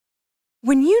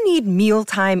When you need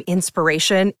mealtime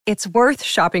inspiration, it's worth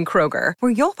shopping Kroger,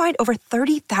 where you'll find over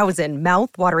 30,000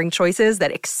 mouth-watering choices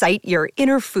that excite your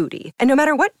inner foodie. And no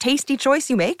matter what tasty choice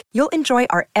you make, you'll enjoy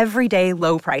our everyday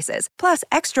low prices, plus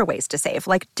extra ways to save,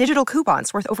 like digital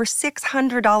coupons worth over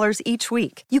 $600 each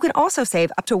week. You can also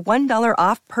save up to $1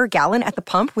 off per gallon at the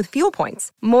pump with fuel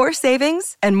points. More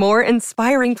savings and more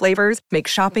inspiring flavors make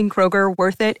shopping Kroger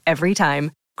worth it every time.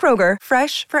 Kroger,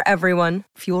 fresh for everyone.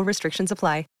 Fuel restrictions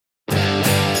apply.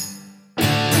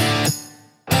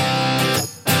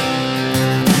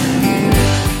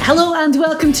 Hello and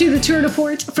welcome to the Tour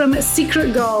Report from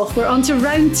Secret Golf. We're on to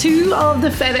round 2 of the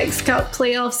FedEx Cup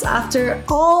playoffs after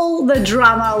all the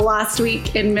drama last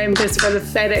week in Memphis for the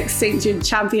FedEx St. Jude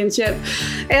Championship.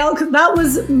 Elk, that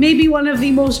was maybe one of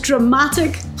the most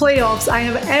dramatic playoffs I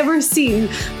have ever seen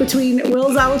between Will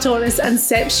Zalatoris and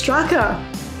Sepp Straka.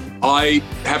 I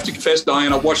have to confess,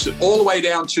 Diane, I watched it all the way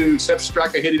down to Sepp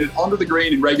Straka hitting it onto the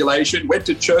green in regulation, went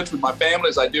to church with my family,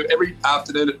 as I do every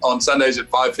afternoon on Sundays at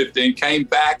 5:15, came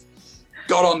back,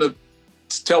 got on the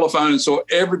telephone and saw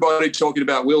everybody talking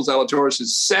about Will Zalatoris'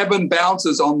 7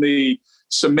 bounces on the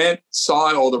cement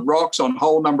side or the rocks on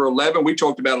hole number 11. We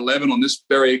talked about 11 on this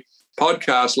very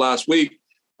podcast last week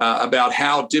about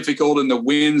how difficult in the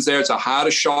winds there. It's a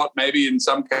harder shot, maybe in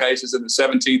some cases in the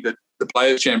 17th at the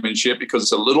Players' Championship, because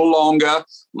it's a little longer, a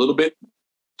little bit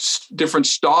different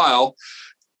style.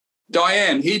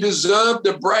 Diane, he deserved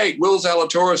the break. Will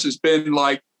Zalatoris has been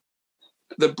like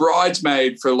the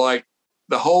bridesmaid for like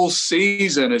the whole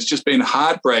season. It's just been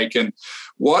heartbreak, and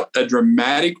what a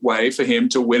dramatic way for him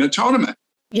to win a tournament.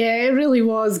 Yeah, it really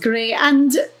was great.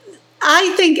 And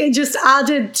I think it just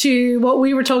added to what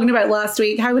we were talking about last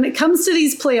week, how when it comes to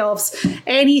these playoffs,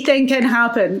 anything can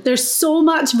happen. There's so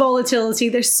much volatility.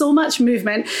 There's so much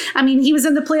movement. I mean, he was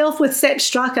in the playoff with Sepp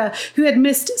Straka, who had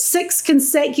missed 6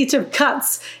 consecutive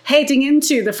cuts heading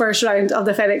into the first round of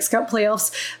the FedEx Cup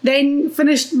playoffs, then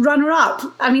finished runner-up.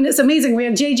 I mean, it's amazing. We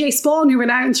had JJ Spawn, who went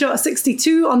out and shot a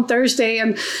 62 on Thursday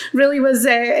and really was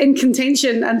in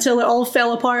contention until it all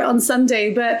fell apart on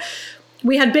Sunday. But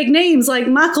we had big names like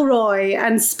McIlroy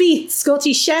and Spieth,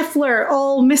 Scottie Scheffler,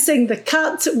 all missing the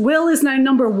cut. Will is now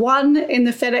number 1 in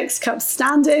the FedEx Cup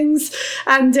standings.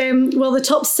 And, the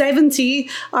top 70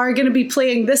 are going to be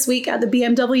playing this week at the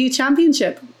BMW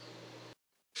Championship.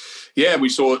 Yeah, we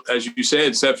saw, as you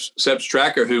said, Sepp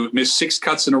Straka, who missed 6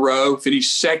 cuts in a row,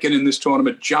 finished second in this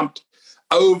tournament, jumped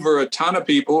over a ton of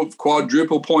people,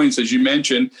 quadruple points, as you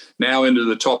mentioned, now into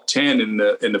the top 10 in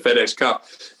the FedEx Cup.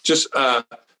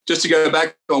 Just to go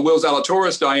back on Will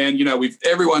Zalatoris, Diane, you know,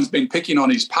 everyone's been picking on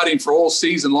his putting for all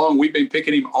season long. We've been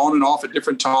picking him on and off at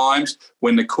different times.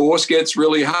 When the course gets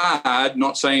really hard,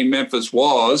 not saying Memphis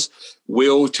was,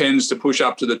 Will tends to push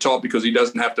up to the top because he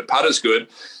doesn't have to putt as good.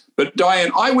 But,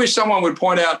 Diane, I wish someone would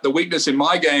point out the weakness in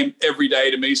my game every day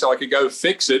to me so I could go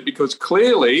fix it, because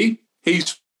clearly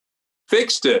he's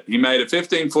fixed it. He made a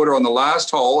 15-footer on the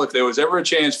last hole. If there was ever a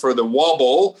chance for the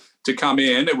wobble to come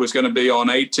in, it was going to be on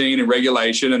 18 in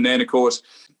regulation, and then, of course,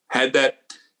 had that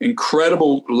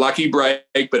incredible lucky break,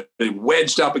 but he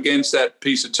wedged up against that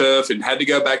piece of turf and had to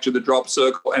go back to the drop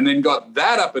circle, and then got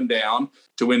that up and down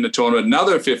to win the tournament,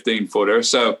 another 15-footer.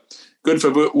 So good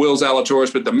for Will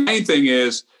Zalatoris. But the main thing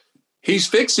is he's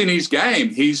fixing his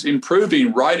game. He's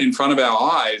improving right in front of our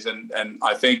eyes, and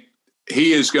I think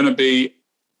he is going to be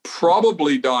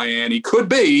probably, Diane, he could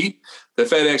be the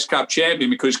FedEx Cup champion,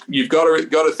 because you've got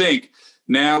to think,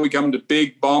 now we come to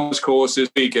big Bombers course this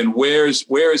week, and where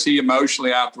is he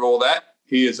emotionally after all that?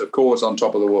 He is, of course, on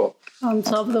top of the world. On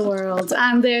top of the world.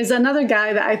 And there's another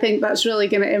guy that I think that's really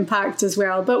going to impact as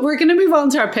well. But we're going to move on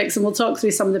to our picks and we'll talk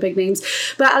through some of the big names.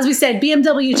 But as we said,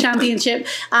 BMW Championship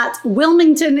at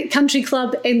Wilmington Country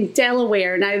Club in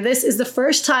Delaware. Now, this is the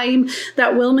first time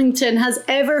that Wilmington has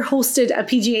ever hosted a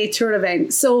PGA Tour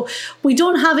event. So we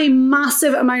don't have a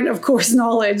massive amount of course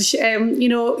knowledge.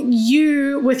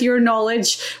 You, with your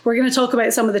knowledge, we're going to talk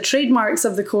about some of the trademarks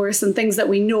of the course and things that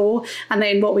we know, and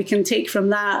then what we can take from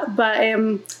that. But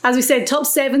as we said, top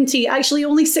 70, actually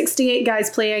only 68 guys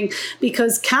playing,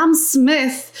 because Cam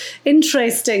Smith,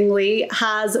 interestingly,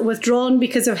 has withdrawn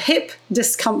because of hip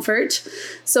discomfort.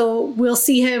 So we'll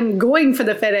see him going for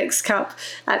the FedEx Cup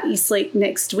at Eastlake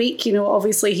next week. You know,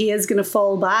 obviously he is going to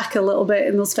fall back a little bit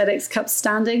in those FedEx Cup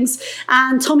standings.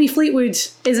 And Tommy Fleetwood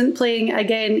isn't playing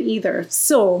again either.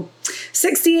 So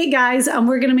 68 guys, and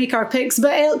we're going to make our picks.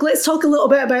 But Elk, let's talk a little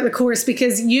bit about the course,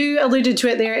 because you alluded to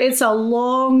it there. It's a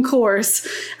long course,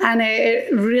 and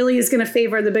it really is going to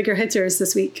favour the bigger hitters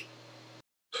this week.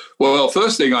 Well,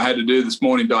 first thing I had to do this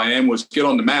morning, Diane, was get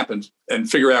on the map and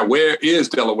figure out where is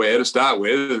Delaware to start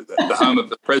with, the home of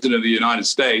the President of the United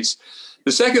States.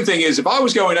 The second thing is, if I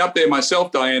was going up there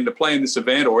myself, Diane, to play in this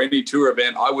event or any tour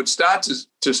event, I would start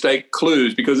to stake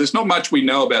clues, because there's not much we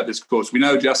know about this course. We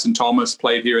know Justin Thomas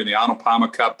played here in the Arnold Palmer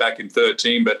Cup back in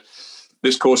 2013, but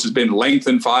this course has been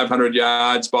lengthened 500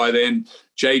 yards by then.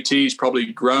 JT's probably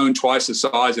grown twice the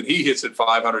size, and he hits it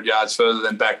 500 yards further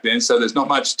than back then. So there's not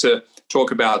much to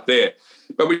talk about there.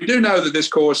 But we do know that this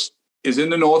course is in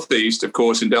the Northeast, of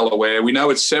course, in Delaware. We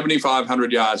know it's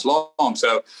 7,500 yards long.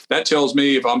 So that tells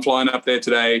me, if I'm flying up there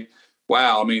today,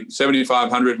 wow, I mean,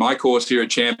 7,500, my course here at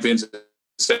Champions is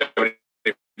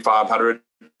 7,500.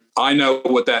 I know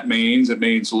what that means. It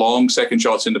means long second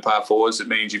shots into par fours. It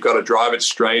means you've got to drive it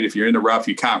straight. If you're in the rough,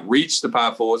 you can't reach the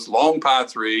par fours. Long par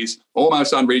threes,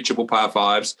 almost unreachable par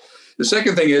fives. The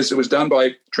second thing is, it was done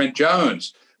by Trent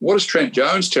Jones. What does Trent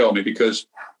Jones tell me? Because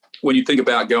when you think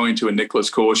about going to a Nicklaus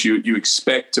course, you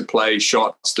expect to play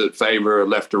shots that favor a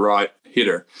left or right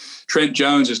hitter. Trent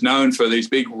Jones is known for these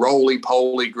big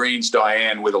roly-poly greens,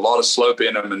 Diane, with a lot of slope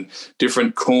in them and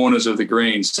different corners of the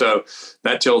greens. So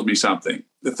that tells me something.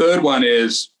 The third one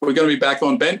is, we're going to be back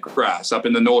on bent grass up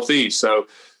in the Northeast. So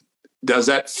does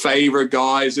that favor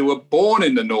guys who were born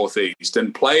in the Northeast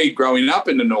and played growing up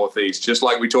in the Northeast? Just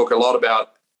like we talk a lot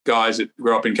about guys that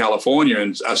grew up in California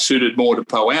and are suited more to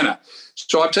Poana.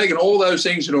 So I've taken all those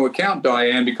things into account,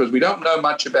 Diane, because we don't know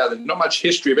much about it, not much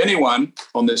history of anyone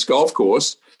on this golf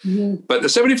course. Mm-hmm. But the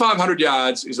 7,500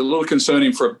 yards is a little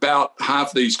concerning for about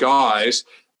half these guys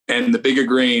and the bigger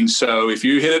greens. So if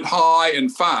you hit it high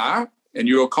and far and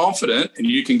you're confident and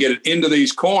you can get it into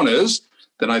these corners,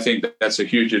 then I think that's a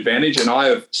huge advantage. And I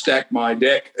have stacked my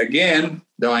deck again,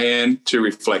 Diane, to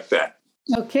reflect that.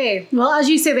 Okay. Well, as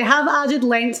you say, they have added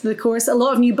length to the course, a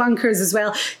lot of new bunkers as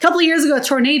well. A couple of years ago, a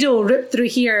tornado ripped through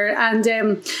here and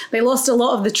they lost a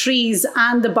lot of the trees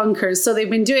and the bunkers. So they've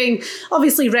been doing,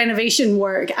 obviously, renovation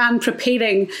work and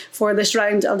preparing for this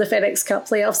round of the FedEx Cup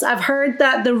playoffs. I've heard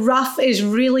that the rough is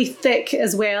really thick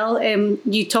as well.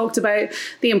 You talked about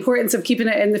the importance of keeping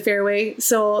it in the fairway.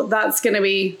 So that's going to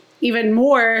be even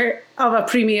more of a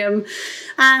premium.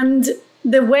 And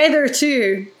the weather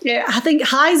too, yeah, I think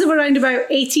highs of around about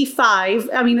 85.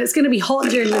 I mean, it's going to be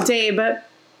hot during the day, but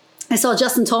I saw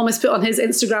Justin Thomas put on his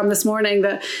Instagram this morning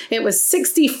that it was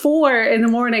 64 in the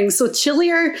morning. So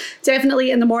chillier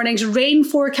definitely in the mornings. Rain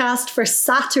forecast for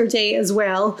Saturday as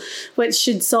well, which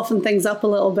should soften things up a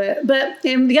little bit. But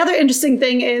the other interesting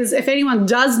thing is, if anyone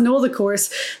does know the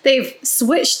course, they've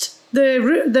switched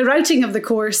the routing of the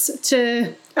course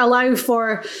to allow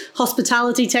for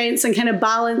hospitality tents and kind of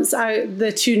balance out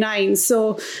the 2 nines.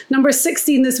 So number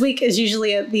 16 this week is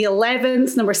usually at the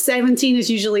 11th. Number 17 is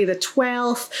usually the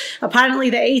 12th. Apparently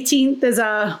the 18th is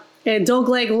a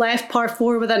dogleg left par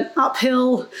 4 with an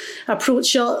uphill approach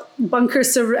shot,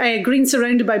 green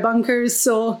surrounded by bunkers.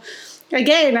 So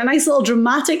again, a nice little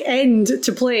dramatic end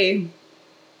to play.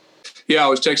 Yeah, I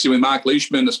was texting with Mark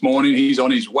Leishman this morning. He's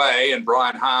on his way, and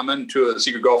Brian Harmon, 2 of the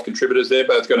Secret Golf contributors. They're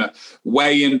both going to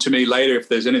weigh in to me later if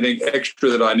there's anything extra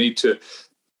that I need to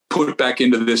put back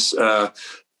into this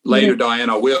later, Diane.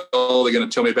 I will. They're going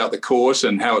to tell me about the course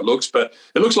and how it looks, but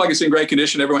it looks like it's in great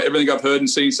condition. Everything I've heard and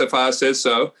seen so far says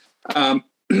so.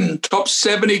 Top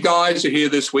 70 guys are here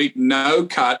this week, no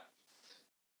cut.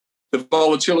 The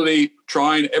volatility,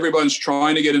 everyone's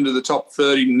trying to get into the top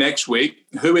 30 next week.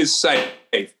 Who is safe?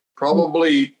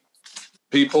 Probably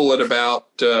people at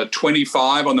about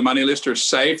 25 on the money list are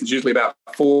safe. It's usually about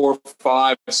 4 or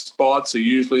 5 spots are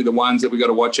usually the ones that we've got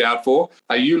to watch out for.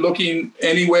 Are you looking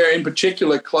anywhere in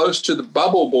particular close to the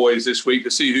bubble boys this week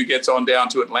to see who gets on down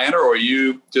to Atlanta, or are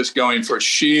you just going for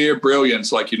sheer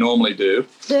brilliance like you normally do?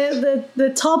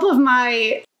 The top of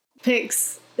my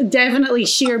picks, definitely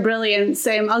sheer brilliance.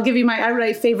 I'll give you my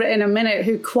outright favourite in a minute,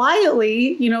 who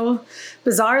quietly,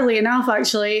 bizarrely enough,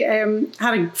 actually,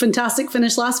 had a fantastic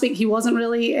finish last week. He wasn't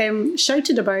really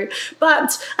shouted about.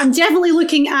 But I'm definitely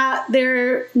looking at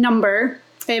their number.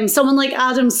 Someone like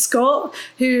Adam Scott,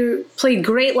 who played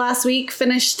great last week,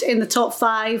 finished in the top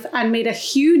 5 and made a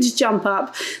huge jump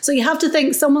up. So you have to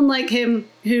think someone like him,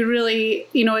 who really,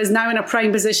 is now in a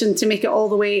prime position to make it all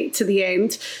the way to the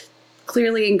end,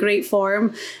 clearly in great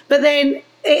form. But then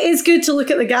it is good to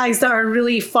look at the guys that are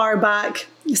really far back,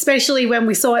 especially when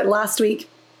we saw it last week.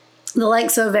 The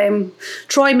likes of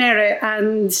Troy Merritt,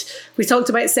 and we talked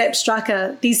about Sepp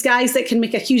Straka, these guys that can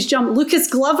make a huge jump. Lucas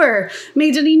Glover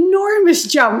made an enormous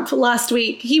jump last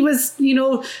week. He was,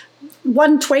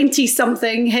 120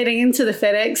 something heading into the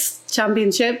FedEx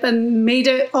Championship and made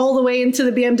it all the way into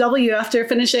the BMW after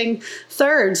finishing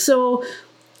 3rd. So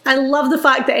I love the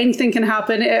fact that anything can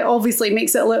happen. It obviously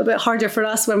makes it a little bit harder for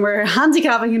us when we're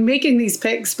handicapping and making these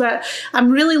picks, but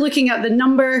I'm really looking at the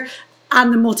number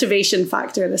and the motivation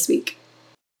factor this week.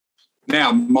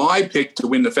 Now, my pick to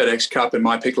win the FedEx Cup and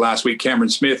my pick last week, Cameron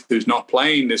Smith, who's not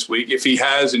playing this week, if he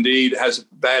has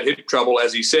bad hip trouble,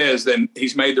 as he says, then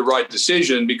he's made the right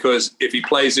decision, because if he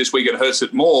plays this week and hurts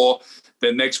it more,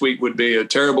 then next week would be a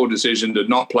terrible decision to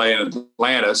not play in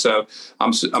Atlanta. So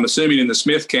I'm assuming in the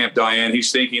Smith camp, Diane,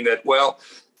 he's thinking that, well,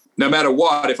 no matter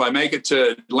what, if I make it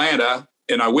to Atlanta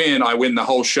and I win the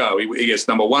whole show. He gets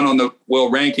number one on the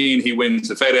world ranking. He wins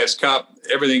the FedEx Cup.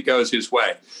 Everything goes his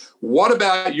way. What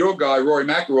about your guy, Rory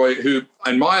McIlroy, who,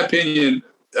 in my opinion,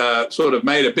 sort of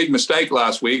made a big mistake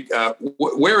last week?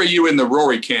 Where are you in the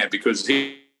Rory camp? Because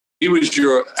he was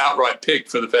your outright pick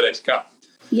for the FedEx Cup.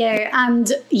 Yeah,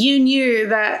 and you knew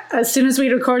that as soon as we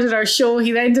recorded our show,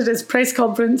 he then did his press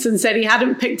conference and said he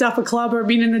hadn't picked up a club or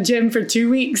been in the gym for 2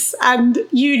 weeks. And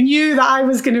you knew that I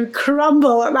was going to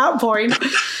crumble at that point.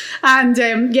 And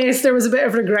yes, there was a bit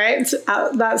of regret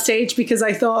at that stage, because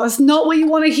I thought it's not what you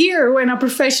want to hear when a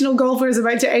professional golfer is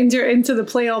about to enter into the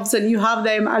playoffs and you have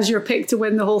them as your pick to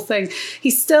win the whole thing.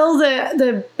 He's still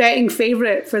the betting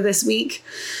favourite for this week.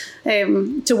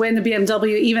 To win the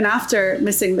BMW even after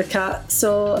missing the cut,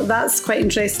 so that's quite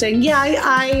interesting.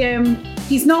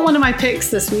 He's not one of my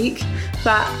picks this week,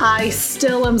 but I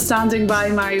still am standing by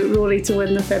my Rory to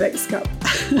win the FedEx Cup.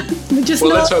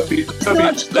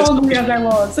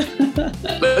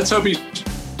 Let's hope he's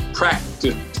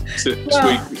practiced this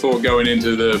week before going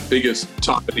into the biggest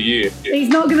time of the year. He's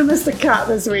not going to miss the cut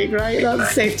this week, right?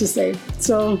 That's safe to say.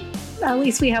 So at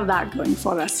least we have that going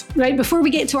for us. Right, before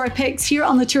we get to our picks here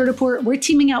on the Tour Report, we're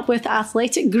teaming up with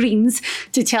Athletic Greens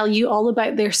to tell you all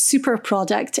about their super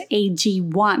product,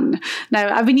 AG1.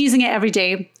 Now, I've been using it every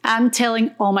day and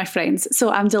telling all my friends, so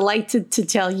I'm delighted to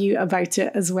tell you about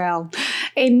it as well.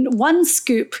 In one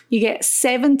scoop, you get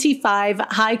 75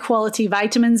 high-quality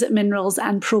vitamins, minerals,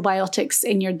 and probiotics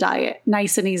in your diet,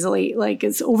 nice and easily. Like,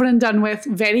 it's over and done with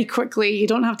very quickly. You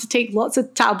don't have to take lots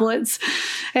of tablets.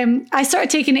 I started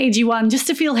taking AG1 just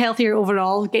to feel healthier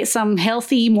overall, get some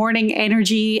healthy morning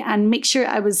energy, and make sure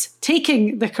I was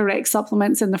taking the correct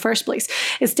supplements in the first place.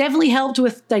 It's definitely helped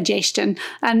with digestion,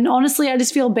 and honestly, I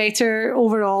just feel better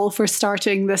overall for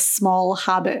starting this small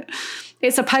habit.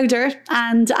 It's a powder,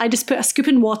 and I just put a scoop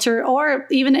in water or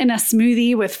even in a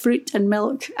smoothie with fruit and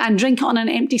milk and drink it on an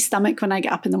empty stomach when I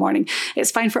get up in the morning.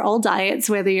 It's fine for all diets,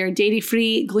 whether you're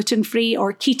dairy-free, gluten-free,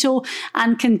 or keto,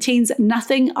 and contains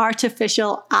nothing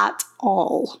artificial at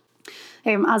all.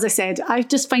 As I said, I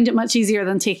just find it much easier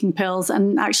than taking pills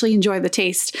and actually enjoy the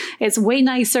taste. It's way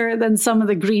nicer than some of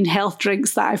the green health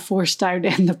drinks that I've forced down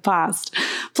in the past.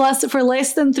 Plus, for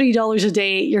less than $3 a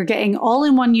day, you're getting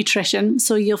all-in-one nutrition,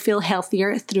 so you'll feel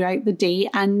healthier throughout the day,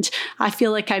 and I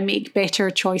feel like I make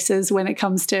better choices when it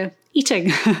comes to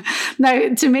eating.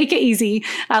 Now, to make it easy,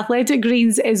 Athletic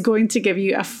Greens is going to give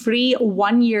you a free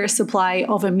 1-year supply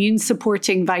of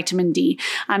immune-supporting vitamin D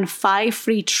and 5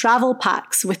 free travel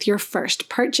packs with your first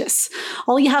purchase.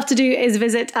 All you have to do is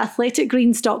visit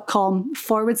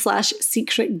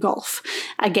athleticgreens.com/secret golf.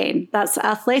 Again, that's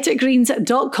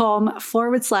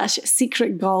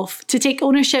athleticgreens.com/secret golf to take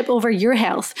ownership over your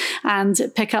health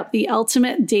and pick up the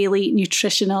ultimate daily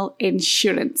nutritional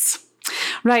insurance.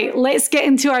 Right, let's get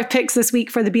into our picks this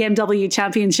week for the BMW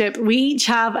Championship. We each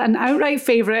have an outright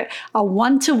favourite, a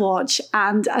one to watch,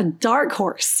 and a dark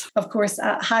horse. Of course,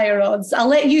 at higher odds. I'll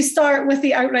let you start with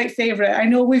the outright favourite. I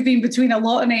know we've been between a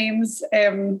lot of names,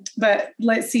 but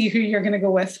let's see who you're going to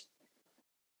go with.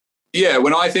 Yeah,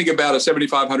 when I think about a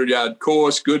 7,500-yard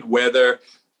course, good weather,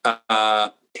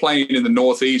 playing in the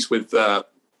Northeast with a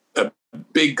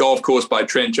big golf course by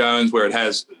Trent Jones, where it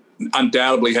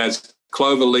undoubtedly has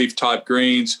cloverleaf type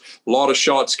greens, a lot of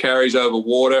shots, carries over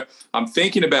water. I'm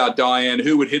thinking about, Diane,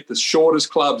 who would hit the shortest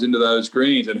clubs into those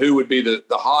greens and who would be the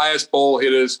highest ball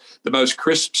hitters, the most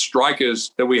crisp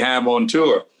strikers that we have on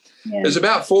tour. Yeah. There's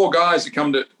about 4 guys that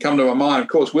come to my mind. Of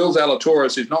course, Will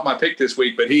Zalatoris is not my pick this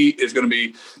week, but he is going to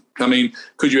be,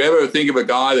 could you ever think of a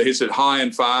guy that hits it high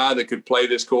and far that could play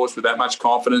this course with that much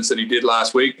confidence that he did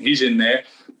last week? He's in there.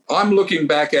 I'm looking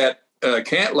back at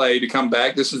Cantlay to come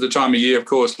back. This is the time of year, of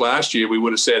course, last year we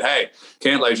would have said, hey,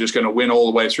 Cantlay's just going to win all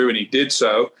the way through, and he did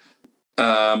so.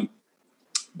 But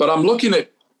I'm looking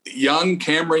at young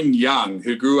Cameron Young,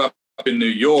 who grew up in New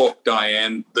York,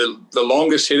 Diane, the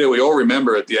longest hitter we all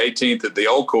remember at the 18th at the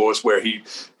old course, where he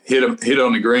hit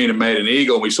on the green and made an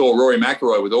eagle. And we saw Rory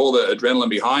McIlroy with all the adrenaline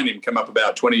behind him come up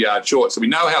about 20 yards short. So we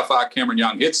know how far Cameron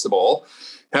Young hits the ball,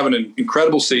 having an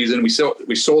incredible season. We saw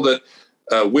that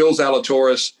Will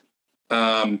Zalatoris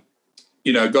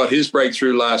got his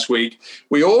breakthrough last week.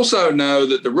 We also know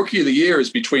that the Rookie of the Year is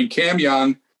between Cam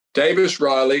Young, Davis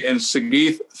Riley, and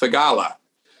Sagith Thagala.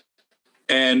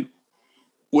 And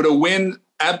would a win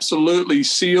absolutely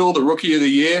seal the Rookie of the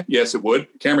Year? Yes, it would.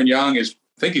 Cameron Young I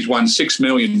think he's won $6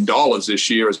 million this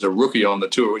year as a rookie on the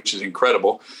tour, which is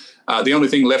incredible. The only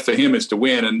thing left for him is to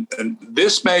win. And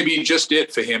this may be just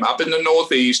it for him. Up in the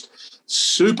Northeast,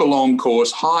 super long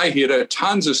course, high hitter,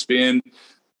 tons of spin,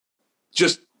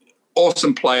 just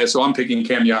awesome player. So I'm picking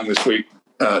Cam Young this week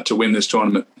to win this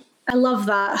tournament. I love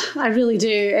that. I really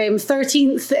do.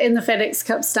 13th in the FedEx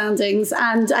Cup standings.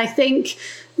 And I think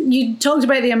you talked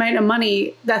about the amount of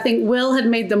money. I think Will had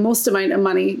made the most amount of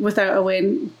money without a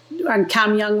win, and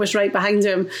Cam Young was right behind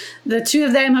him. The two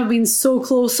of them have been so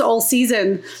close all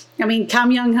season. I mean,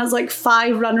 Cam Young has like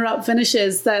 5 runner-up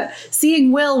finishes that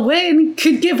seeing Will win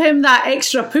could give him that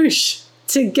extra push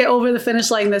to get over the finish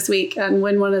line this week and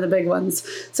win one of the big ones.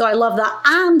 So I love that.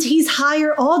 And he's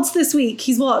higher odds this week.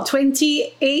 He's what,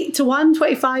 28 to 1,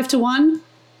 25 to 1?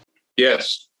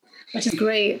 Yes. Which is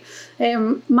great.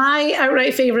 My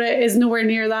outright favourite is nowhere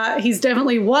near that. He's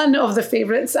definitely one of the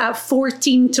favourites at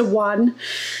 14 to 1.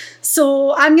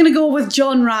 So I'm going to go with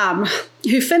John Ram,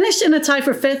 who finished in a tie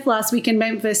for 5th last week in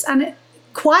Memphis and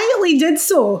quietly did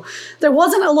so. There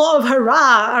wasn't a lot of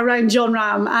hurrah around John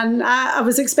Ram, and I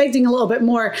was expecting a little bit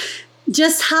more.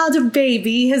 Just had a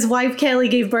baby. His wife Kelly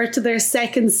gave birth to their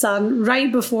second son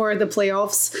right before the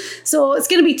playoffs. So it's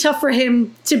going to be tough for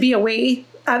him to be away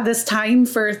at this time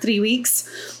for 3 weeks.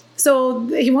 So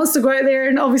he wants to go out there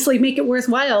and obviously make it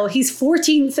worthwhile. He's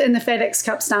 14th in the FedEx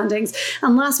Cup standings.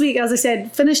 And last week, as I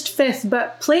said, finished 5th,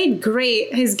 but played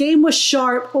great. His game was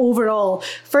sharp overall.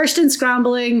 First in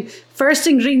scrambling, first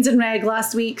in greens and reg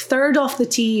last week, 3rd off the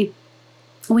tee.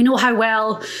 We know how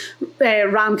well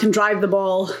Ram can drive the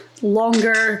ball.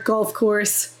 Longer golf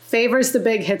course, favours the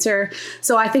big hitter.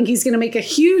 So I think he's going to make a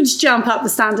huge jump up the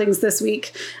standings this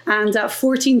week. And at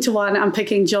 14 to 1, I'm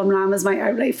picking John Ram as my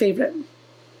outright favourite.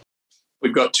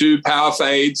 We've got 2 power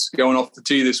fades going off the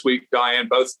tee this week, Diane.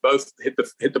 Both hit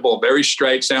the ball very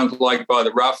straight. Sounds like by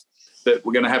the rough that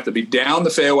we're going to have to be down the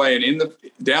fairway and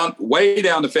way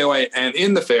down the fairway and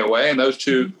in the fairway. And those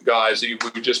 2 guys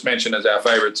we just mentioned as our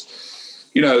favorites.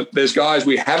 You know, there's guys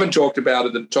we haven't talked about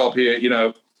at the top here. You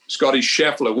know, Scotty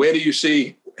Scheffler. Where do you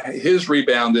see his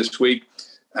rebound this week?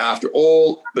 After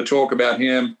all the talk about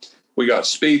him, we got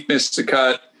Spieth missed the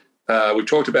cut. We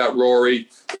talked about Rory.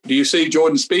 Do you see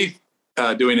Jordan Spieth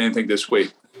doing anything this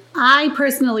week? I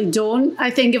personally don't.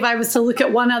 I think if I was to look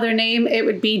at one other name, it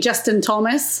would be Justin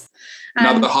Thomas.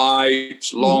 Another high,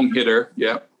 long hitter.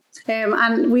 Yeah.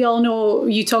 And we all know,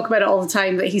 you talk about it all the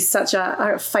time, that he's such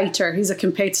a fighter. He's a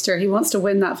competitor. He wants to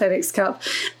win that FedEx Cup.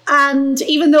 And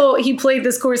even though he played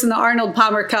this course in the Arnold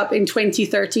Palmer Cup in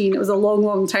 2013, it was a long,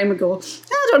 long time ago.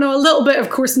 I don't know, a little bit of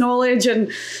course knowledge and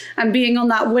being on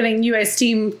that winning US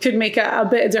team could make a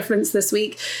bit of difference this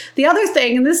week. The other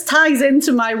thing, and this ties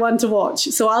into my one to watch,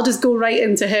 so I'll just go right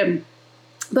into him.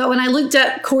 But when I looked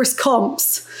at course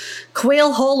comps,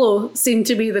 Quail Hollow seemed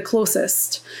to be the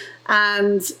closest.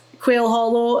 And Quail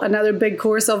Hollow, another big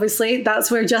course, obviously. That's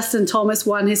where Justin Thomas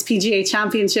won his PGA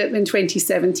Championship in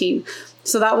 2017.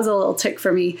 So that was a little tick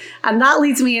for me. And that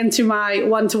leads me into my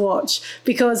one to watch,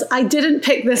 because I didn't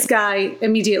pick this guy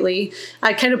immediately.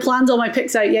 I kind of planned all my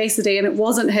picks out yesterday and it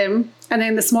wasn't him. And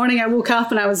then this morning I woke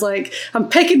up and I was like, I'm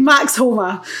picking Max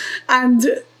Homa. And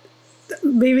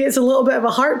maybe it's a little bit of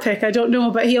a heart pick, I don't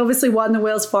know, but he obviously won the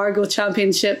Wells Fargo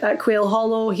Championship at Quail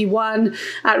Hollow. He won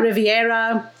at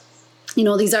Riviera. You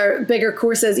know, these are bigger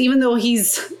courses, even though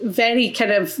he's very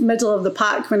kind of middle of the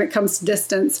pack when it comes to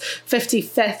distance,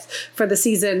 55th for the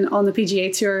season on the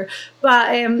PGA Tour. But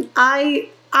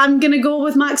I'm going to go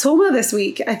with Max Homa this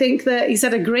week. I think that he's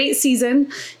had a great season.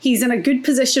 He's in a good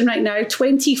position right now,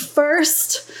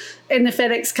 21st in the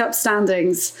FedEx Cup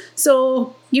standings.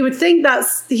 So you would think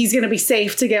he's going to be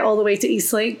safe to get all the way to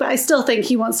Eastlake, but I still think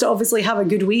he wants to obviously have a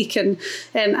good week and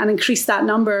increase that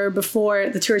number before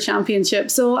the Tour Championship.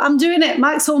 So I'm doing it.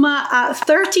 Max Homa at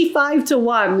 35 to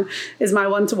 1 is my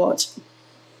one to watch.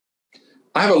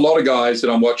 I have a lot of guys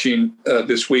that I'm watching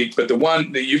this week, but the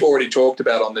one that you've already talked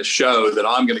about on this show that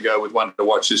I'm going to go with one to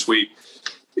watch this week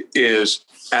is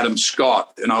Adam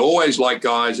Scott. And I always like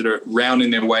guys that are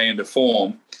rounding their way into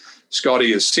form.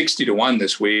 Scotty is 60 to 1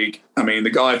 this week. I mean, the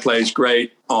guy plays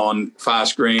great on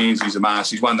fast greens. He's a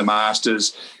master. He's won the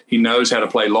Masters. He knows how to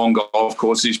play long golf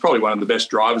courses. He's probably one of the best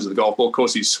drivers of the golf ball. Of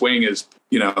course, his swing is,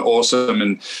 awesome.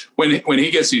 And when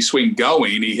he gets his swing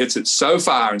going, he hits it so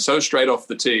far and so straight off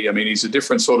the tee. I mean, he's a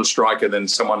different sort of striker than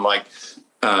someone like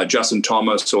Justin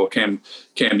Thomas or Cam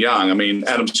Young. I mean,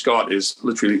 Adam Scott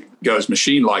literally goes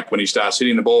machine-like when he starts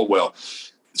hitting the ball well.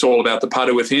 It's all about the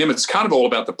putter with him. It's kind of all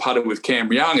about the putter with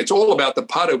Cam Young. It's all about the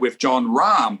putter with John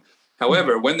Rahm.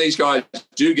 However, when these guys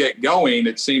do get going,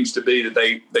 it seems to be that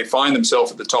they find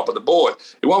themselves at the top of the board.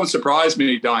 It won't surprise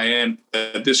me, Diane,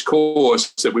 at this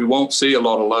course that we won't see a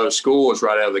lot of low scores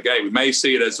right out of the gate. We may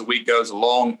see it as the week goes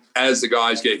along, as the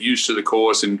guys get used to the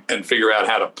course and figure out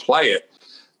how to play it.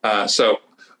 So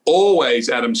always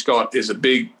Adam Scott is a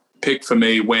big pick for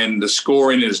me when the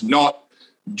scoring is not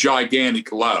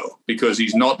gigantic low, because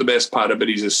he's not the best putter, but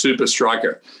he's a super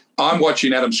striker. I'm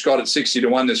watching Adam Scott at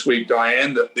 60-1 this week,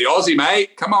 Diane. The Aussie,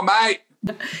 mate. Come on, mate.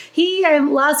 He,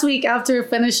 last week after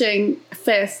finishing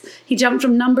 5th, he jumped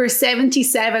from number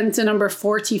 77 to number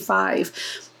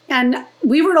 45. And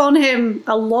we were on him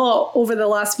a lot over the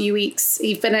last few weeks.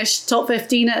 He finished top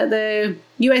 15 at the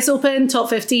US Open, top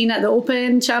 15 at the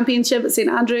Open Championship at St.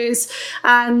 Andrews.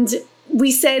 And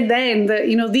we said then that,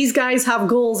 these guys have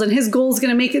goals and his goal is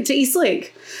going to make it to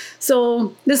Eastlake.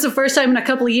 So this is the first time in a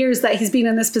couple of years that he's been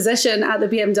in this position at the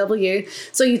BMW.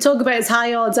 So you talk about his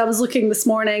high odds. I was looking this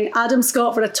morning. Adam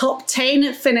Scott for a top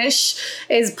 10 finish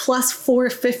is plus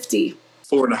 450.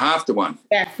 4.5 to 1.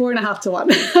 Yeah, 4.5 to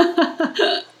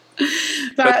 1.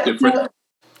 But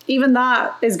even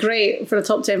that is great for a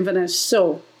top 10 finish.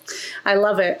 So I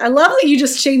love it. I love that you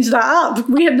just changed that up.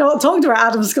 We had not talked about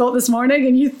Adam Scott this morning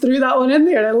and you threw that one in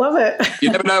there. I love it. You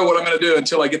never know what I'm going to do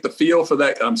until I get the feel for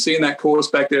that. I'm seeing that course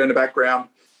back there in the background.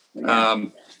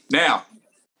 Now,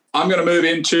 I'm going to move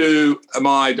into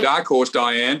my dark horse,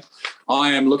 Diane.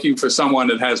 I am looking for someone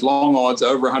that has long odds,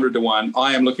 over 100 to 1.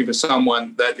 I am looking for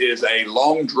someone that is a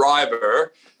long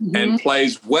driver and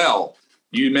plays well.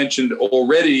 You mentioned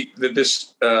already that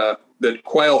that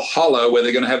Quail Hollow, where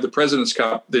they're going to have the President's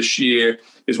Cup this year,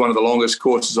 is one of the longest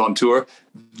courses on tour.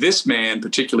 This man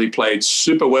particularly played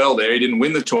super well there. He didn't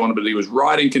win the tournament, but he was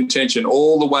right in contention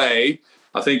all the way.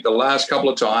 I think the last couple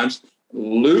of times.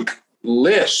 Luke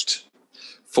List,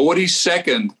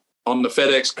 42nd on the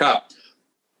FedEx Cup,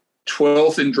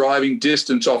 12th in driving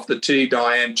distance off the tee,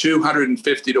 Diane,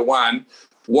 250 to 1.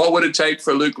 What would it take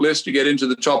for Luke List to get into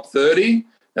the top 30?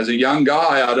 As a young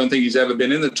guy, I don't think he's ever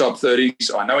been in the top 30.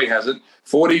 So I know he hasn't.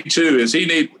 42. Does he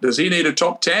need a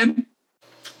top 10?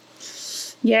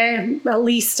 Yeah, at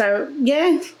least. Top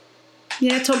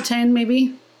 10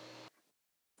 maybe.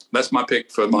 That's my pick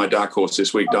for my dark horse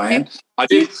this week, Diane. I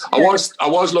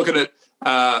was looking at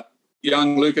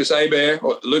young Lucas Hebert.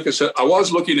 I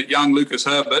was looking at young Lucas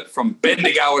Herbert from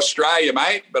Bendigo, Australia,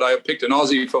 mate. But I picked an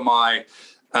Aussie for my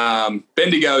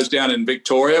Bendigo's down in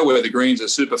Victoria, where the greens are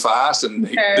super fast, and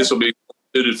this will be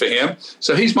suited for him.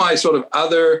 So he's my sort of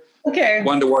other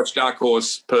one to watch dark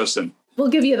horse person. We'll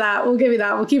give you that. We'll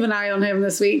keep an eye on him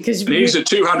this week. And he's at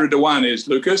 200 to 1 is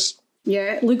Lucas.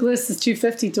 Yeah, Luke List is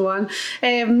 250 to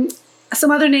 1. Some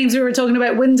other names we were talking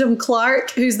about, Wyndham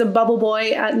Clark, who's the bubble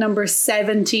boy at number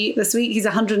 70 this week. He's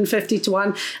 150 to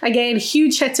 1. Again,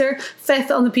 huge hitter, 5th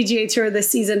on the PGA Tour this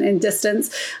season in distance.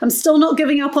 I'm still not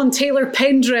giving up on Taylor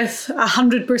Pendrith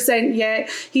 100% yet.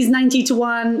 He's 90 to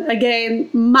 1. Again,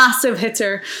 massive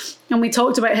hitter. And we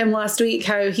talked about him last week,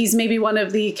 how he's maybe one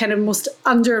of the kind of most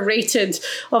underrated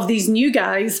of these new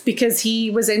guys because he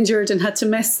was injured and had to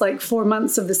miss like 4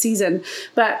 months of the season.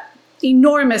 But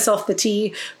enormous off the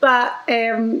tee. But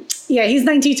he's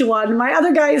 90 to 1. My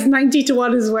other guy is 90 to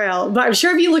 1 as well. But I'm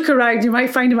sure if you look around, you might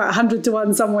find him at 100 to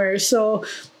 1 somewhere. So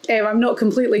I'm not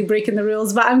completely breaking the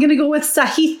rules. But I'm going to go with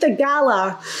Sahith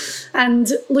Theegala.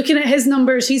 And looking at his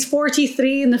numbers, he's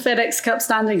 43 in the FedEx Cup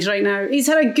standings right now. He's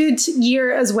had a good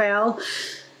year as well.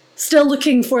 Still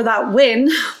looking for that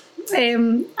win.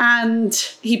 And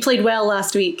he played well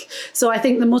last week. So I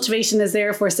think the motivation is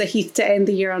there for Sahith to end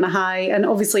the year on a high, and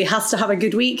obviously has to have a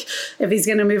good week if he's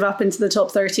going to move up into the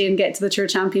top 30 and get to the Tour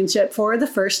Championship for the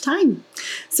first time.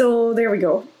 So there we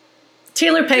go.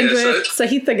 Taylor Pendrith,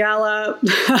 Sahith Theegala.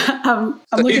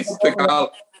 I'm looking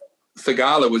for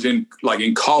Theegala was in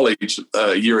college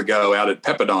a year ago out at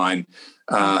Pepperdine,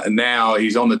 and now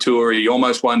he's on the tour. He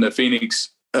almost won the Phoenix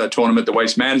tournament, the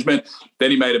Waste Management. Then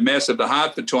he made a mess of the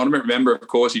Hartford tournament. Remember, of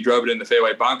course, he drove it in the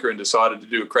fairway bunker and decided to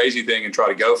do a crazy thing and try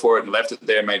to go for it and left it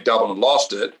there, made double and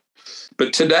lost it.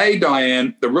 But today,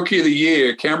 Diane, the Rookie of the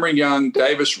Year, Cameron Young,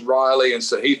 Davis Riley, and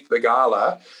Sahith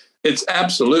Theegala, it's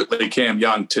absolutely Cam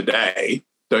Young today,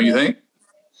 don't you think?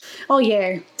 Oh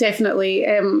yeah, definitely.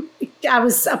 I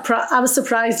was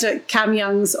surprised at Cam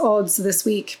Young's odds this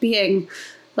week being,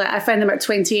 I found them at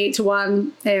 28 to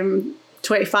 1.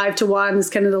 25 to 1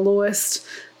 is kind of the lowest.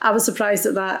 I was surprised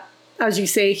at that. As you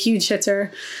say, huge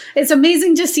hitter. It's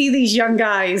amazing to see these young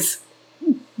guys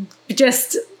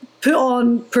just put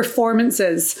on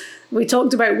performances. We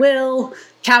talked about Will,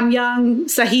 Cam Young,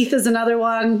 Sahith is another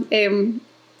one.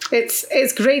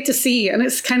 It's great to see, and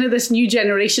it's kind of this new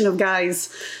generation of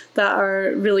guys that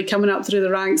are really coming up through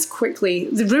the ranks quickly.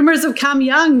 The rumours of Cam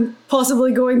Young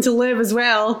possibly going to Live as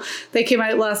well, they came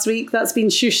out last week. That's been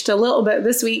shushed a little bit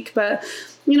this week. But,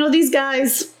 these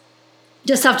guys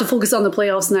just have to focus on the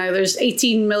playoffs now. There's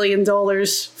 $18 million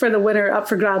for the winner up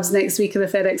for grabs next week of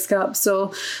the FedEx Cup.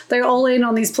 So they're all in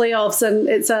on these playoffs, and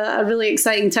it's a really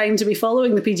exciting time to be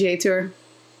following the PGA Tour.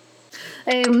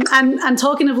 And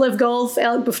talking of Live Golf,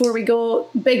 before we go,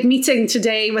 big meeting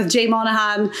today with Jay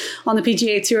Monahan on the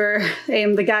PGA Tour.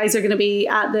 The guys are going to be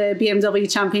at the BMW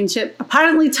Championship.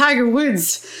 Apparently Tiger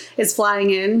Woods is flying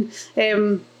in.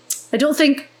 I don't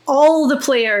think all the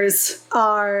players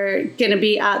are going to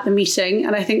be at the meeting,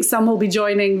 and I think some will be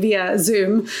joining via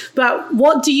Zoom. But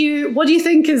what do you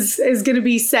think is going to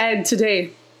be said today?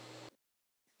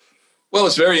 Well,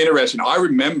 it's very interesting. I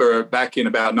remember back in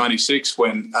about '96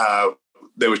 when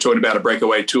they were talking about a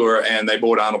breakaway tour, and they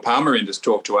brought Arnold Palmer in to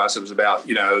talk to us. It was about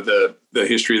the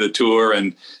history of the tour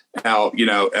and our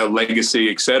our legacy,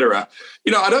 etc.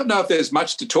 I don't know if there's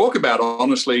much to talk about,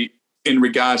 honestly, in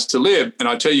regards to Live, and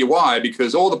I'll tell you why.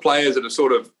 Because all the players that have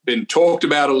sort of been talked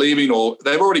about are leaving, or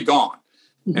they've already gone,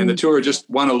 and the tour just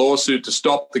won a lawsuit to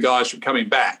stop the guys from coming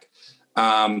back.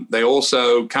 They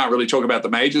also can't really talk about the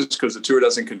majors because the tour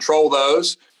doesn't control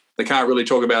those. They can't really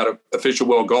talk about official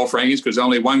world golf rankings because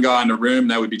only one guy in the room,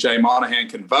 that would be Jay Monahan,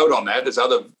 can vote on that. There's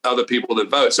other people that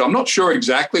vote. So I'm not sure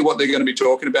exactly what they're going to be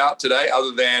talking about today,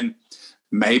 other than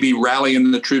maybe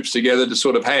rallying the troops together to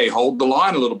sort of, hey, hold the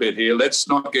line a little bit here. Let's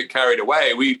not get carried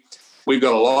away. We've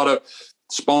got a lot of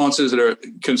sponsors that are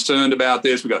concerned about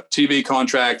this. We've got TV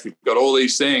contracts. We've got all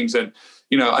these things. And,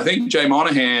 I think Jay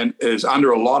Monahan is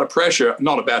under a lot of pressure,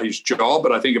 not about his job,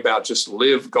 but I think about just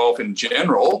Live Golf in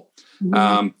general.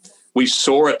 We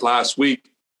saw it last week,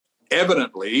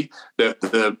 evidently,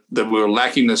 that we were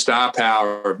lacking the star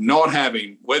power of not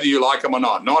having, whether you like them or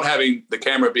not having the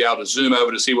camera be able to zoom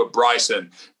over to see what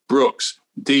Bryson, Brooks,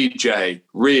 DJ,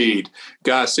 Reed,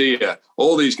 Garcia,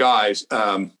 all these guys,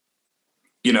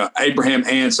 Abraham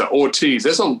Answer, Ortiz.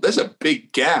 There's a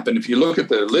big gap, and if you look at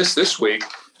the list this week,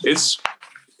 it's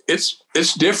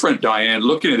different. Diane,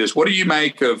 looking at this, what do you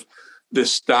make of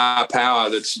this star power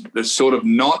that's sort of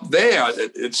not there?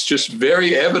 It's just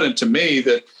very evident to me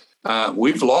that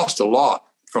we've lost a lot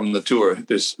from the tour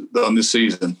on this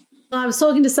season. I was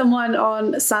talking to someone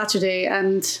on Saturday,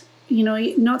 and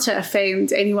not to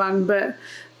offend anyone, but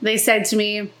they said to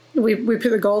me, we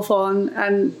put the golf on,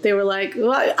 and they were like,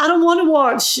 well, I don't want to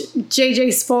watch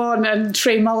JJ Spawn and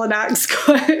Trey Mullinax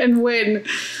go out and win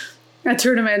a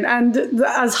tournament. And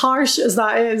as harsh as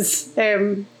that is,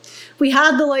 we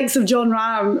had the likes of John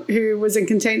Rahm, who was in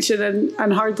contention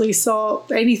and hardly saw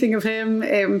anything of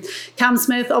him. Cam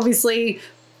Smith obviously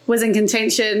was in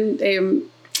contention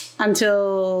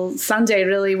until Sunday,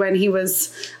 really, when he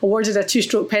was awarded a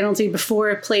 2-stroke penalty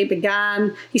before play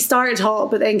began. He started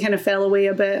hot, but then kind of fell away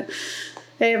a bit.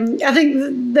 I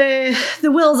think the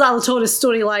Will Zalatoris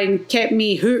storyline kept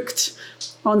me hooked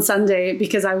on Sunday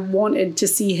because I wanted to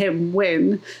see him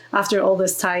win after all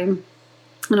this time.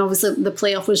 And obviously the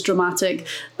playoff was dramatic.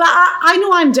 But I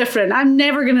know I'm different. I'm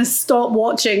never going to stop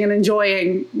watching and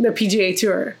enjoying the PGA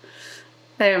Tour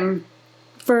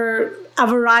for a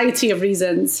variety of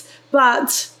reasons.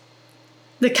 But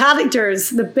the characters,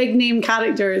 the big name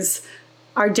characters,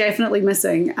 are definitely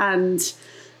missing. And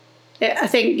I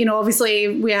think,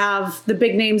 obviously we have the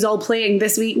big names all playing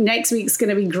this week. Next week's going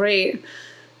to be great.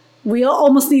 We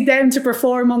almost need them to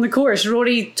perform on the course.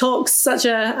 Rory talks such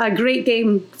a great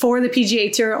game for the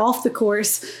PGA Tour off the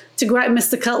course. To go out and miss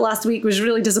the cut last week was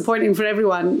really disappointing for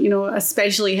everyone,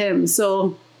 especially him.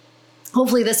 So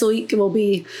hopefully this week will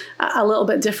be a little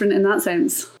bit different in that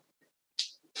sense.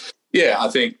 I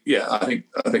think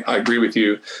I agree with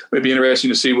you. It'd be interesting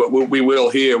to see we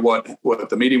will hear what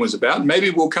the meeting was about.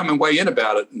 Maybe we'll come and weigh in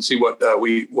about it and see what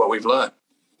we've learned.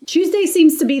 Tuesday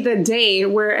seems to be the day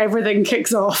where everything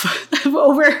kicks off.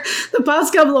 Over the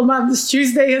past couple of months,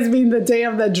 Tuesday has been the day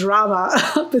of the drama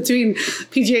between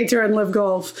PGA Tour and Live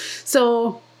Golf.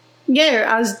 So,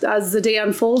 as the day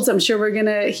unfolds, I'm sure we're going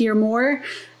to hear more.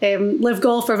 Live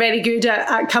Golf are very good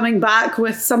at coming back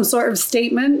with some sort of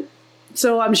statement.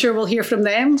 So I'm sure we'll hear from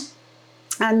them.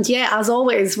 And as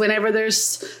always, whenever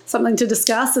there's something to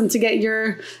discuss and to get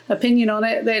your opinion on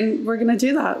it, then we're going to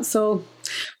do that. So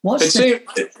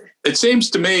it seems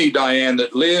to me, Diane,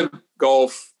 that Live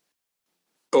Golf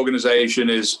organization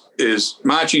is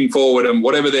marching forward, and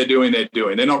whatever they're doing.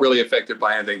 They're not really affected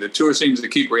by anything. The tour seems to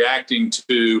keep reacting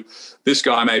to this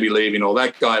guy may be leaving or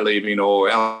that guy leaving or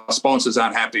our sponsors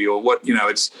aren't happy or what,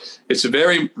 it's a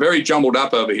very, very jumbled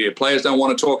up over here. Players don't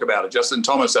want to talk about it. Justin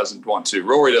Thomas doesn't want to.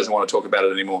 Rory doesn't want to talk about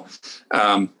it anymore.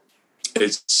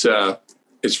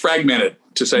 it's fragmented,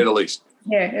 to say the least.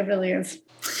 Yeah, it really is.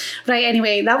 Right,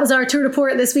 anyway, that was our tour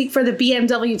report this week for the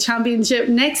BMW Championship.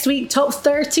 Next week, top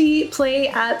 30 play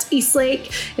at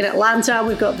Eastlake in Atlanta.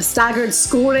 We've got the staggered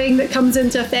scoring that comes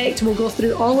into effect. We'll go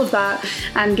through all of that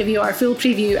and give you our full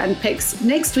preview and picks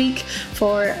next week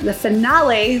for the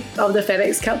finale of the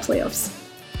FedEx Cup playoffs.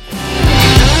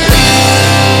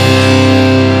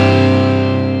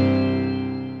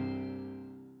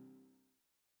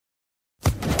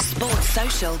 Sports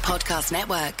Social Podcast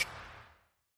Network.